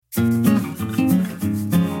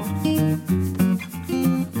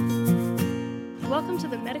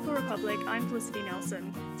Felicity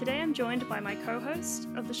Nelson. Today I'm joined by my co-host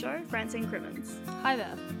of the show, Francine Crimmins. Hi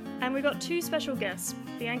there. And we've got two special guests,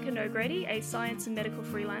 Bianca Nogrady, a science and medical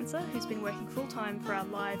freelancer who's been working full-time for our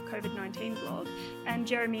live COVID-19 blog, and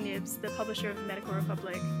Jeremy Knibbs, the publisher of Medical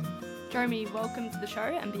Republic. Jeremy, welcome to the show,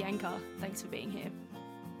 and Bianca, thanks for being here.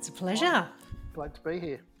 It's a pleasure. Glad to be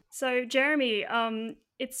here. So, Jeremy,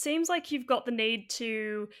 it seems like you've got the need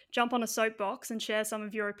to jump on a soapbox and share some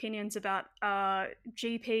of your opinions about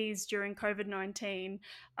GPs during COVID-19.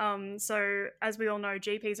 So, as we all know,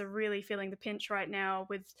 GPs are really feeling the pinch right now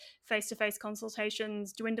with face-to-face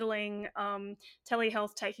consultations dwindling,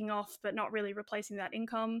 telehealth taking off, but not really replacing that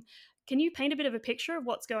income. Can you paint a bit of a picture of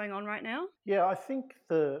what's going on right now? Yeah, I think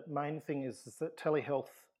the main thing is that telehealth,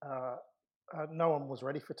 no one was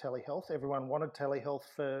ready for telehealth. Everyone wanted telehealth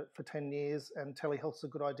for 10 years, and telehealth's a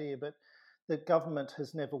good idea, but the government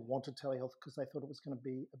has never wanted telehealth because they thought it was going to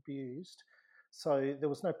be abused. So there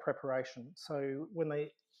was no preparation. So when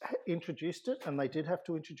they introduced it, and they did have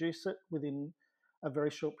to introduce it within a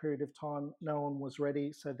very short period of time, no one was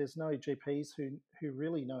ready. So there's no GPs who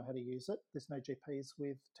really know how to use it. There's no GPs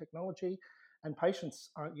with technology, and patients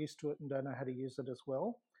aren't used to it and don't know how to use it as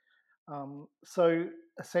well. So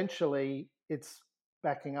essentially, it's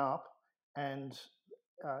backing up. And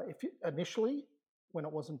if you, initially, when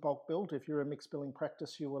it wasn't bulk billed, if you're a mixed billing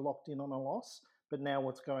practice, you were locked in on a loss. But now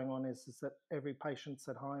what's going on is that every patient's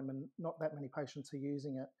at home, and not that many patients are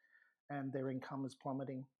using it, and their income is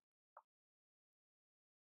plummeting.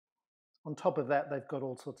 On top of that, they've got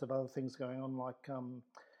all sorts of other things going on, like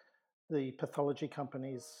the pathology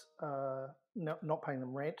companies not paying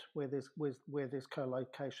them rent where there's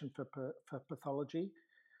co-location for pathology,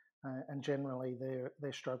 and generally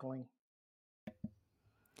they're struggling.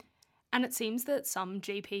 And it seems that some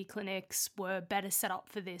GP clinics were better set up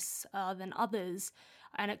for this than others,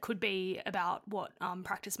 and it could be about what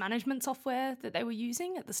practice management software that they were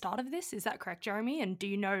using at the start of this. Is that correct, Jeremy? And do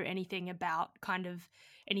you know anything about kind of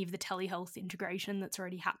any of the telehealth integration that's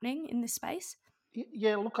already happening in this space?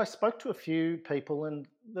 Yeah, look, I spoke to a few people, and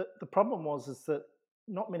the problem is that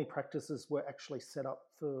not many practices were actually set up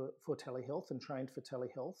for telehealth and trained for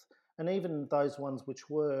telehealth. And even those ones which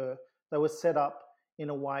were, they were set up in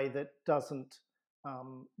a way that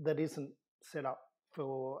isn't set up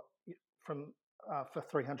for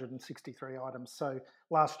 363 items. So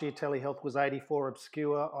last year, telehealth was 84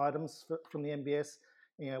 obscure items from the MBS.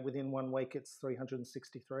 Within 1 week, it's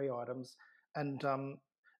 363 items. And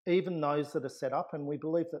even those that are set up, and we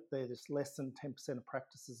believe that there's less than 10% of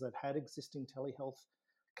practices that had existing telehealth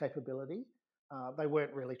capability, they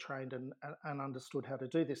weren't really trained and understood how to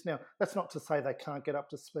do this. Now, that's not to say they can't get up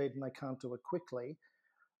to speed and they can't do it quickly.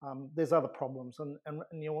 There's other problems, and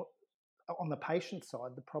on the patient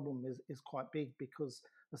side, the problem is quite big, because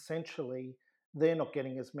essentially they're not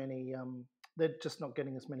getting as many. They're just not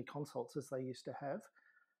getting as many consults as they used to have,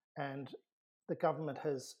 and the government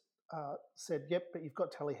has said, "Yep, but you've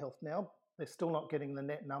got telehealth now." They're still not getting the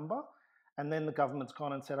net number, and then the government's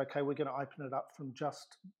gone and said, "Okay, we're going to open it up from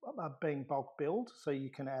just being bulk billed, so you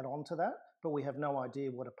can add on to that." But we have no idea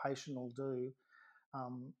what a patient will do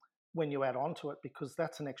when you add on to it, because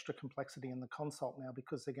that's an extra complexity in the consult now,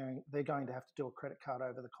 because they're going to have to do a credit card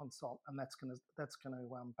over the consult, and that's going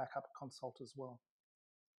to back up a consult as well.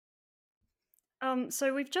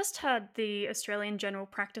 So we've just had the Australian General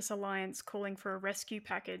Practice Alliance calling for a rescue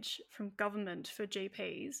package from government for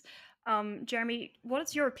GPs. Jeremy, what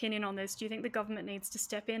is your opinion on this? Do you think the government needs to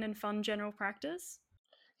step in and fund general practice?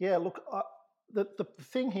 Yeah, look, the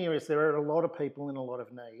thing here is there are a lot of people in a lot of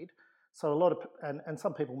need. So and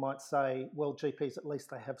some people might say, well, GPs, at least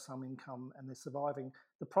they have some income and they're surviving.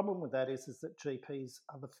 The problem with that is that GPs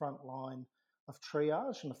are the front line of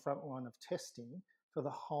triage and the front line of testing for the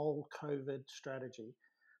whole COVID strategy.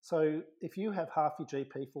 So if you have half your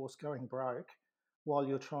GP force going broke, while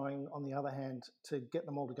you're trying, on the other hand, to get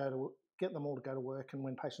them all to go to work, and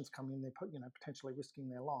when patients come in, they're potentially risking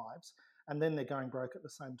their lives, and then they're going broke at the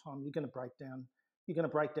same time, you're going to break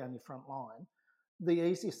down your front line. The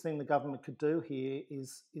easiest thing the government could do here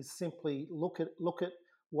is simply look at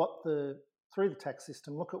what through the tax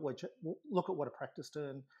system, look at what a practice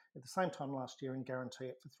earned at the same time last year and guarantee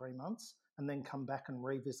it for 3 months, and then come back and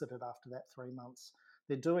revisit it after that 3 months.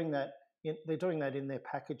 They're doing that in their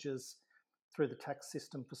packages through the tax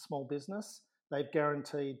system for small business. They've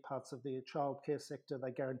guaranteed parts of the childcare sector.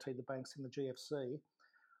 They guaranteed the banks in the GFC.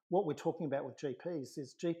 What we're talking about with GPs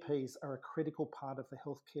is GPs are a critical part of the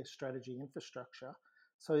healthcare strategy infrastructure.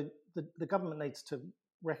 So the government needs to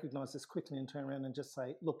recognise this quickly and turn around and just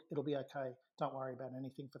say, look, it'll be okay. Don't worry about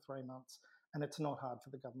anything for 3 months. And it's not hard for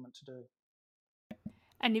the government to do.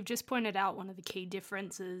 And you've just pointed out one of the key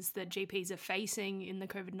differences that GPs are facing in the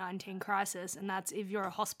COVID-19 crisis, and that's if you're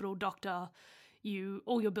a hospital doctor,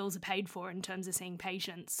 all your bills are paid for in terms of seeing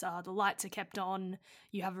patients. The lights are kept on,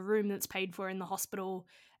 you have a room that's paid for in the hospital,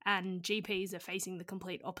 and GPs are facing the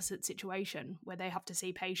complete opposite situation where they have to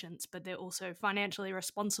see patients, but they're also financially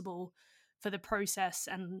responsible for the process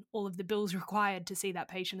and all of the bills required to see that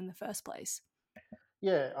patient in the first place.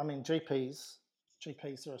 Yeah, I mean, GPs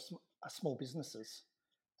are small businesses,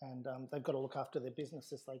 and they've got to look after their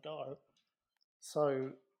business as they go. So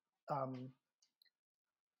um,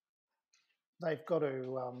 they've got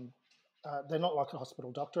to. They're not like a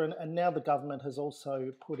hospital doctor, and now the government has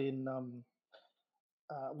also put in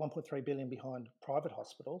 1.3 billion behind private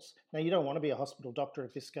hospitals. Now, you don't want to be a hospital doctor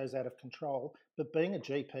if this goes out of control, but being a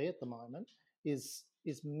GP at the moment is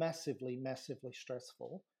massively, massively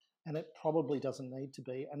stressful, and it probably doesn't need to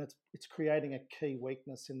be. And it's creating a key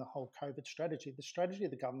weakness in the whole COVID strategy. The strategy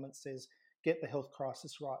of the government says get the health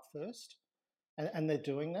crisis right first, and they're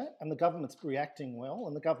doing that. And the government's reacting well,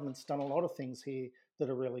 and the government's done a lot of things here that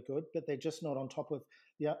are really good, but they're just not on top of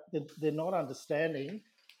they're not understanding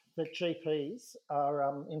that GPs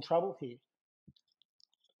are in trouble here.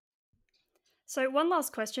 So one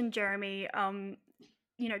last question, Jeremy.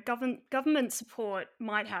 Government support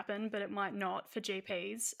might happen, but it might not for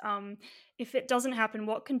GPs. If it doesn't happen,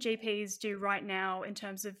 what can GPs do right now in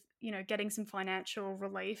terms of getting some financial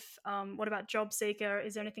relief? What about job seeker?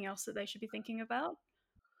 Is there anything else that they should be thinking about?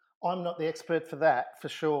 I'm not the expert for that, for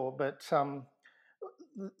sure, but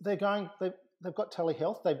they're going. They've got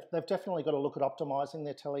telehealth. They've definitely got to look at optimising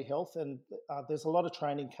their telehealth, and there's a lot of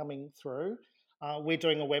training coming through. We're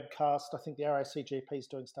doing a webcast. I think the RACGP is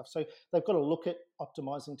doing stuff. So they've got to look at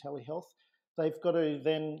optimising telehealth. They've got to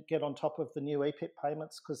then get on top of the new EPIP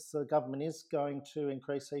payments because the government is going to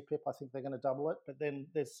increase EPIP. I think they're going to double it, but then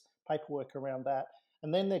there's paperwork around that.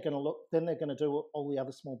 And then they're going to look. Then they're going to do what all the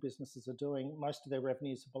other small businesses are doing. Most of their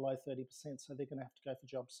revenues are below 30%, so they're going to have to go for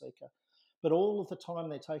job seeker. But all of the time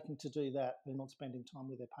they're taking to do that, they're not spending time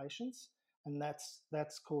with their patients, and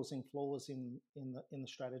that's causing flaws in the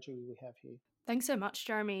strategy we have here. Thanks so much,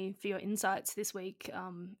 Jeremy, for your insights this week.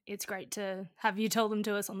 It's great to have you tell them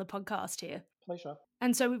to us on the podcast here. Pleasure.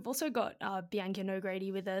 And so we've also got Bianca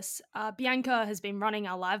Nogrady with us. Bianca has been running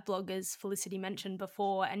our live blog, as Felicity mentioned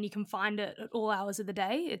before, and you can find it at all hours of the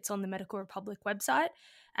day. It's on the Medical Republic website,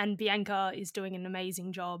 and Bianca is doing an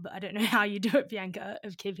amazing job. I don't know how you do it, Bianca,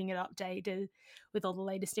 of keeping it updated with all the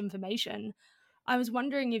latest information. I was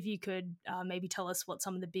wondering if you could maybe tell us what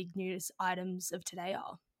some of the big news items of today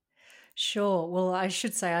are. Sure. Well, I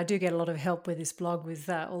should say I do get a lot of help with this blog with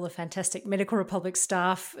all the fantastic Medical Republic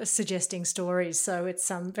staff suggesting stories. So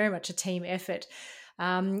it's very much a team effort.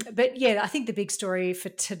 But yeah, I think the big story for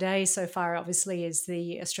today so far, obviously, is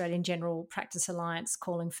the Australian General Practice Alliance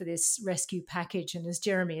calling for this rescue package. And as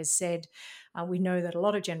Jeremy has said, we know that a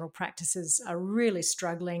lot of general practices are really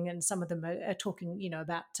struggling, and some of them are talking,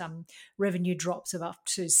 about revenue drops of up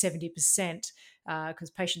to 70%. Because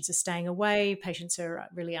patients are staying away, patients are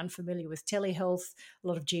really unfamiliar with telehealth. A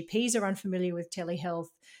lot of GPs are unfamiliar with telehealth.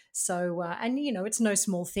 So, it's no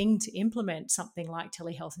small thing to implement something like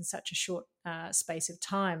telehealth in such a short space of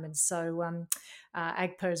time. And so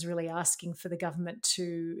AGPA is really asking for the government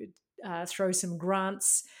to throw some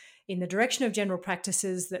grants in the direction of general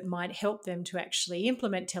practices that might help them to actually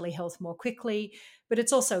implement telehealth more quickly. But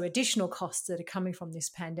it's also additional costs that are coming from this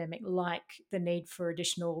pandemic, like the need for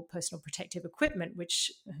additional personal protective equipment, which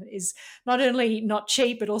is not only not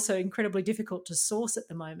cheap, but also incredibly difficult to source at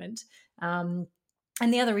the moment. And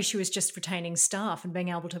the other issue is just retaining staff and being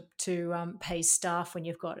able to pay staff when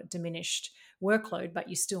you've got a diminished workload, but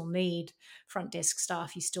you still need front desk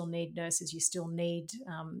staff, you still need nurses, you still need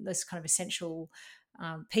those kind of essential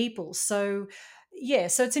people. So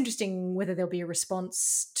it's interesting whether there'll be a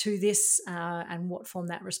response to this and what form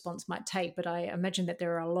that response might take. But I imagine that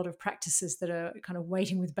there are a lot of practices that are kind of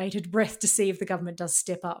waiting with bated breath to see if the government does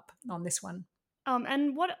step up on this one.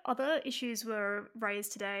 And what other issues were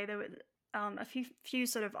raised today? There were a few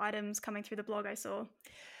sort of items coming through the blog I saw.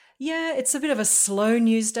 Yeah, it's a bit of a slow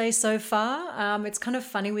news day so far. It's kind of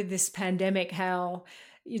funny with this pandemic how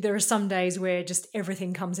there are some days where just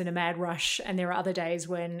everything comes in a mad rush, and there are other days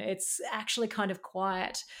when it's actually kind of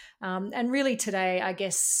quiet. And really today, I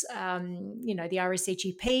guess, the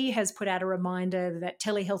RSCGP has put out a reminder that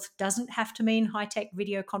telehealth doesn't have to mean high-tech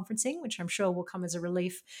video conferencing, which I'm sure will come as a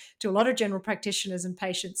relief to a lot of general practitioners and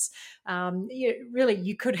patients. Really,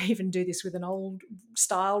 you could even do this with an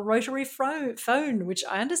old-style rotary phone, which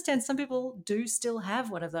I understand some people do still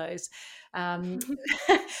have one of those.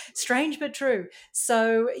 Strange but true.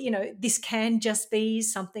 So, this can just be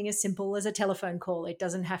something as simple as a telephone call. It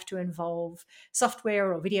doesn't have to involve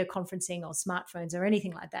software or video conferencing or smartphones or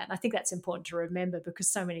anything like that. And I think that's important to remember, because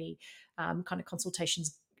so many kind of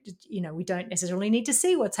consultations, we don't necessarily need to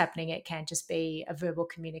see what's happening. It can just be a verbal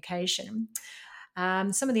communication.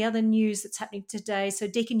 Some of the other news that's happening today. So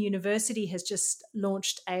Deakin University has just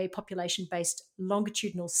launched a population-based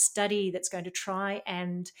longitudinal study that's going to try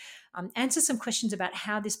and answer some questions about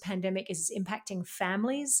how this pandemic is impacting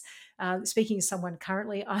families. Speaking as someone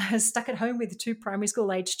currently stuck at home with 2 primary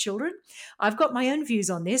school aged children, I've got my own views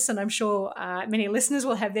on this, and I'm sure many listeners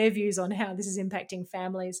will have their views on how this is impacting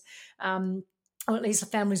families, or at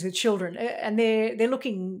least families with children. And they're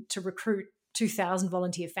looking to recruit 2,000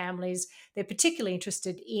 volunteer families. They're particularly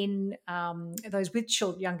interested in those with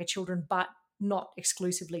younger children, but not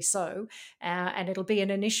exclusively so. And it'll be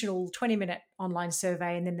an initial 20-minute online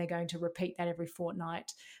survey, and then they're going to repeat that every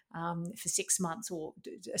fortnight for 6 months, or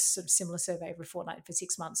a sort of similar survey every fortnight for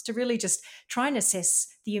 6 months, to really just try and assess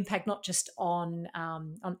the impact not just on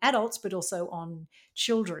adults but also on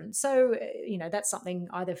children. So that's something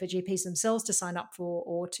either for GPs themselves to sign up for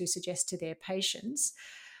or to suggest to their patients.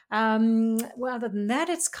 Well, other than that,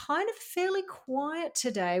 it's kind of fairly quiet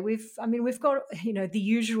today. We've got the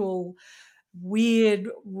usual weird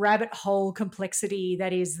rabbit hole complexity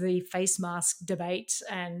that is the face mask debate,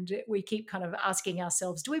 and we keep kind of asking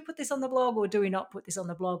ourselves, do we put this on the blog or do we not put this on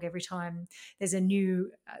the blog every time there's a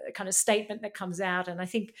new kind of statement that comes out? And I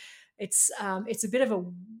think it's a bit of a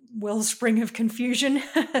wellspring of confusion.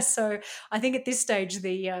 So I think at this stage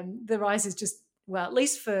the rise is just, well, at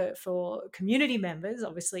least for community members,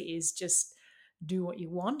 obviously, is just do what you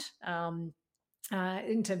want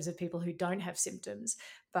in terms of people who don't have symptoms.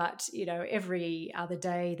 But, every other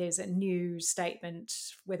day there's a new statement,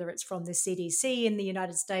 whether it's from the CDC in the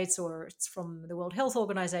United States or it's from the World Health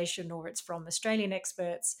Organization or it's from Australian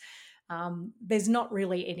experts. There's not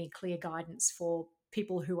really any clear guidance for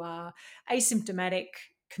people who are asymptomatic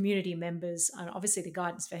community members. And obviously the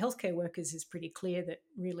guidance for healthcare workers is pretty clear that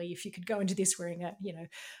really if you could go into this wearing a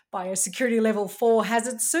biosecurity level 4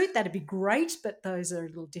 hazard suit, that'd be great, but those are a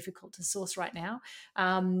little difficult to source right now.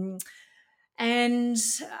 And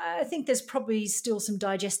I think there's probably still some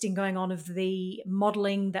digesting going on of the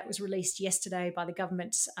modelling that was released yesterday by the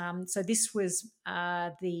government. So this was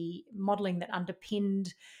the modelling that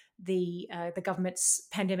underpinned the government's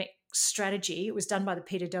pandemic strategy. It was done by the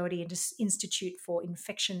Peter Doherty Institute for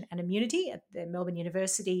Infection and Immunity at the Melbourne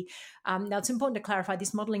University. Now, it's important to clarify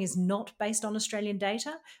this modelling is not based on Australian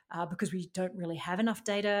data because we don't really have enough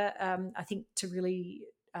data, I think, to really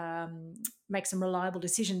make some reliable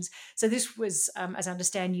decisions. So this was, as I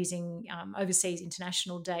understand, using overseas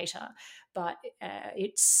international data, but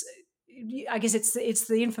it's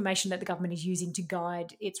the information that the government is using to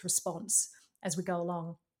guide its response as we go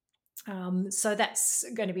along. So that's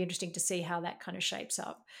going to be interesting to see how that kind of shapes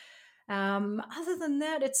up. Other than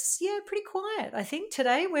that, it's pretty quiet. I think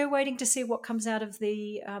today we're waiting to see what comes out of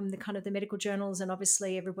the kind of the medical journals, and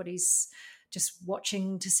obviously everybody's just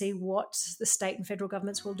watching to see what the state and federal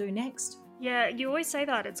governments will do next. Yeah, you always say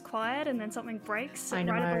that it's quiet and then something breaks right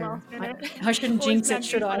at the last minute. I shouldn't jinx it,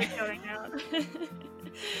 should I?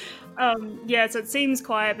 So it seems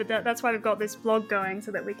quiet, but that's why we've got this blog going,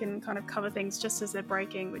 so that we can kind of cover things just as they're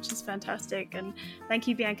breaking, which is fantastic. And thank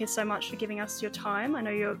you, Bianca, so much for giving us your time. I know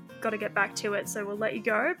you've got to get back to it, so we'll let you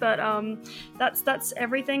go. But that's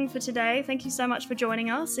everything for today. Thank you so much for joining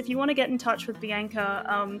us. If you want to get in touch with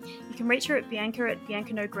Bianca, you can reach her at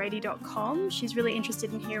biancanogrady.com. She's really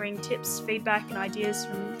interested in hearing tips, feedback, and ideas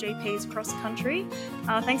from GPs across the country.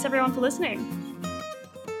 Thanks, everyone, for listening.